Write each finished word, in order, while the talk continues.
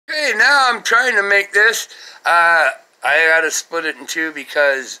Okay, now I'm trying to make this. I gotta split it in two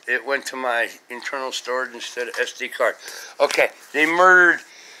because it went to my internal storage instead of SD card. Okay, they murdered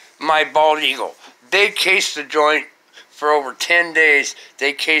my bald eagle. They cased the joint for over 10 days.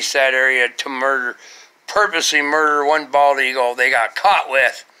 They cased that area to purposely murder one bald eagle they got caught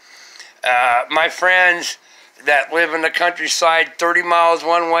with. My friends that live in the countryside, 30 miles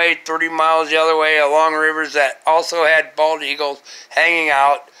one way, 30 miles the other way, along rivers that also had bald eagles hanging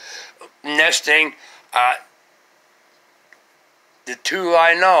out, nesting. The two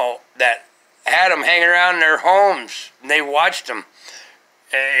I know that had them hanging around their homes, and they watched them.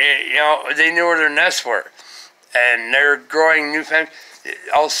 You know, they knew where their nests were, and they're growing new families.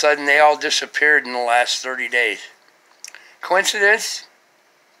 All of a sudden, they all disappeared in the last 30 days. Coincidence?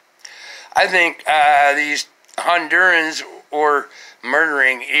 I think these Hondurans were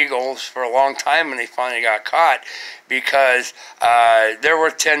murdering eagles for a long time, and they finally got caught because they're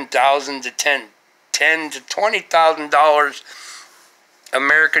worth $10,000 to $10,000 to $20,000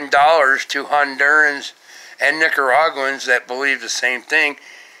 American dollars to Hondurans and Nicaraguans that believe the same thing.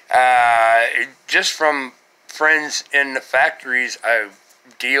 Just from friends in the factories I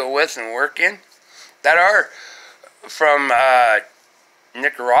deal with and work in that are from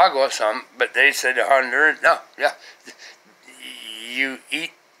Nicaragua, some, but they said to Hondurans, no, yeah, you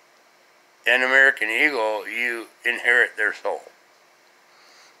eat an American eagle, you inherit their soul.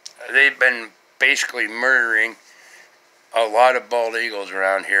 They've been basically murdering a lot of bald eagles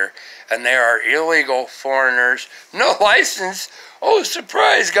around here, and they are illegal foreigners, no license. Oh,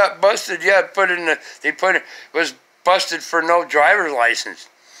 surprise! Got busted. Yeah, was busted for no driver's license.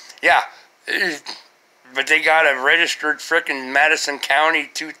 Yeah, but they got a registered frickin' Madison County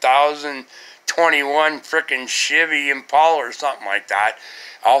 2021 frickin' Chevy Impala or something like that,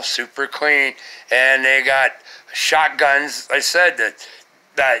 all super clean, and they got shotguns. I said that.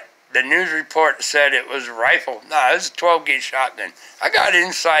 The news report said it was a rifle. No, it was a 12-gauge shotgun. I got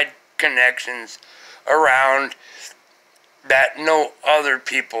inside connections around that no other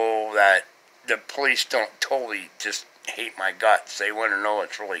people that the police don't totally just hate my guts. They want to know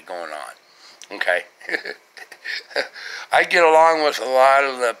what's really going on. Okay? I get along with a lot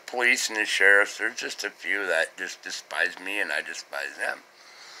of the police and the sheriffs. There's just a few that just despise me and I despise them.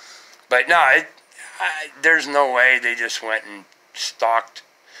 But no, there's no way they just went and stalked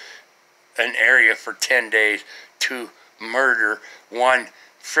an area for 10 days to murder one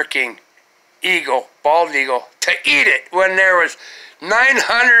freaking eagle, bald eagle, to eat it when there was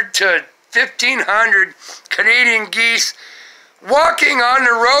 900 to 1,500 Canadian geese walking on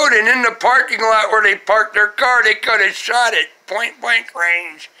the road and in the parking lot where they parked their car. They could have shot it point blank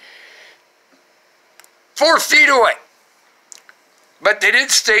range 4 feet away. But they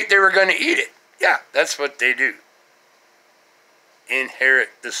did state they were going to eat it. Yeah, that's what they do. Inherit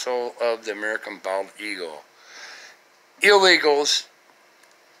the soul of the American bald eagle. Illegals,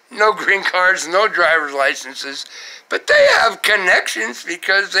 no green cards, no driver's licenses, but they have connections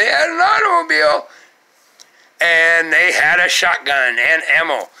because they had an automobile and they had a shotgun and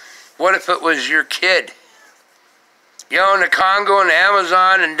ammo. What if it was your kid? You know, in the Congo and the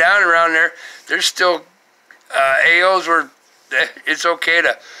Amazon and down around there, there's still AOs where it's okay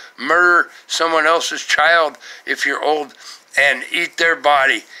to murder someone else's child if you're old and eat their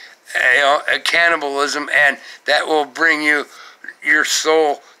body, you know, cannibalism, and that will bring you your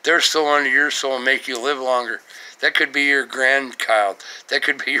soul, their soul into your soul, and make you live longer. That could be your grandchild. That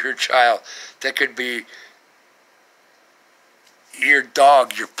could be your child. That could be your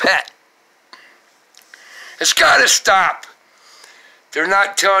dog, your pet. It's got to stop. They're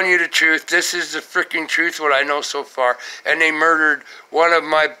not telling you the truth. This is the freaking truth, what I know so far. And they murdered one of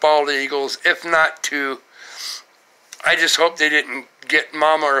my bald eagles, if not two. I just hope they didn't get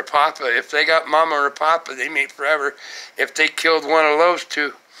Mama or Papa. If they got Mama or Papa, they mate forever. If they killed one of those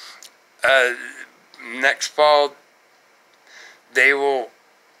two, next fall, they will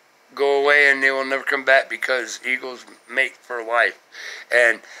go away and they will never come back because eagles mate for life.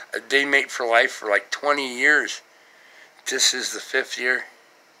 And they mate for life for like 20 years. This is the 5th year.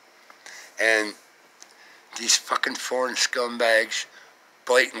 And these fucking foreign scumbags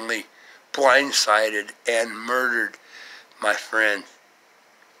blatantly blindsided and murdered my friend.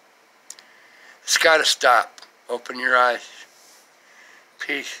 It's got to stop. Open your eyes.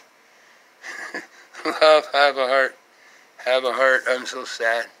 Peace. Love, have a heart. Have a heart. I'm so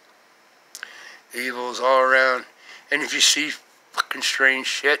sad. Evil's all around. And if you see fucking strange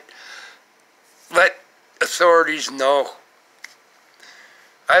shit, let authorities know.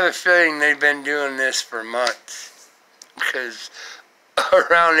 I have a feeling they've been doing this for months because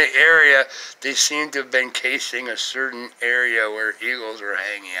around the area, they seem to have been casing a certain area where eagles were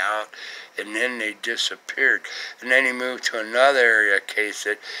hanging out, and then they disappeared. And then he moved to another area, cased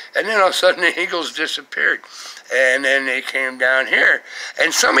it, and then all of a sudden the eagles disappeared. And then they came down here,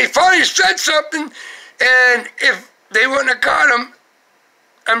 and somebody finally said something, and if they wouldn't have caught them,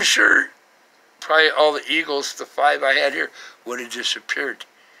 I'm sure probably all the eagles, the 5 I had here, would have disappeared.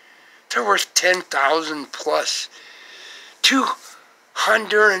 They're worth 10,000 plus. 2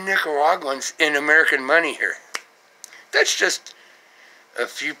 Honduran Nicaraguans in American money here. That's just a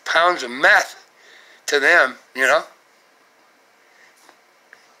few pounds of meth to them, you know.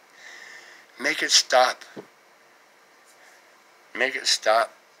 Make it stop. Make it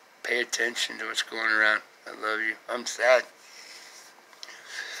stop. Pay attention to what's going around. I love you. I'm sad.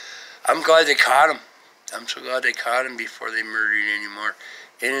 I'm glad they caught him. I'm so glad they caught him before they murdered any more.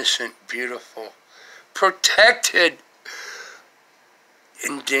 Innocent, beautiful, protected,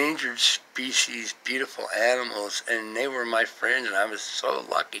 endangered species, beautiful animals, and they were my friends, and I was so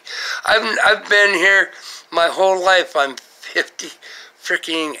lucky. I've been here my whole life. I'm 50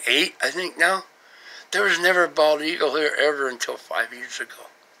 freaking 8, I think now. There was never a bald eagle here ever until 5 years ago.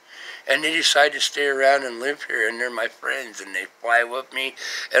 And they decide to stay around and live here, and they're my friends, and they fly with me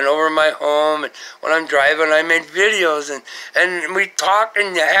and over my home, and when I'm driving I make videos, and we talk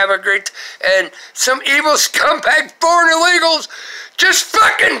and have a great, and some evil scumbag foreign illegals just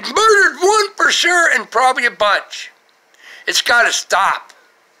fucking murdered one for sure, and probably a bunch. It's got to stop.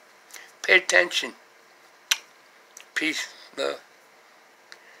 Pay attention. Peace, love.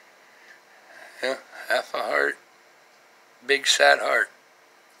 Yeah, half a heart, big sad heart.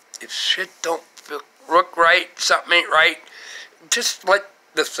 If shit don't look right, something ain't right, just let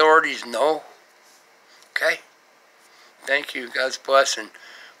the authorities know. Okay? Thank you. God's bless. And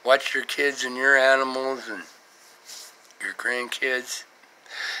watch your kids and your animals and your grandkids.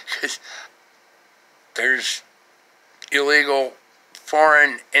 Because there's illegal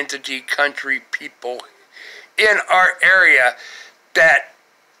foreign entity country people in our area that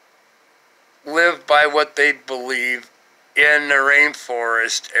live by what they believe in the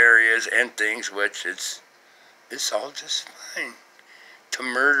rainforest areas and things, which it's all just fine to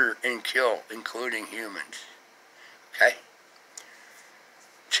murder and kill, including humans. Okay?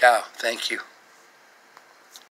 Ciao. Thank you.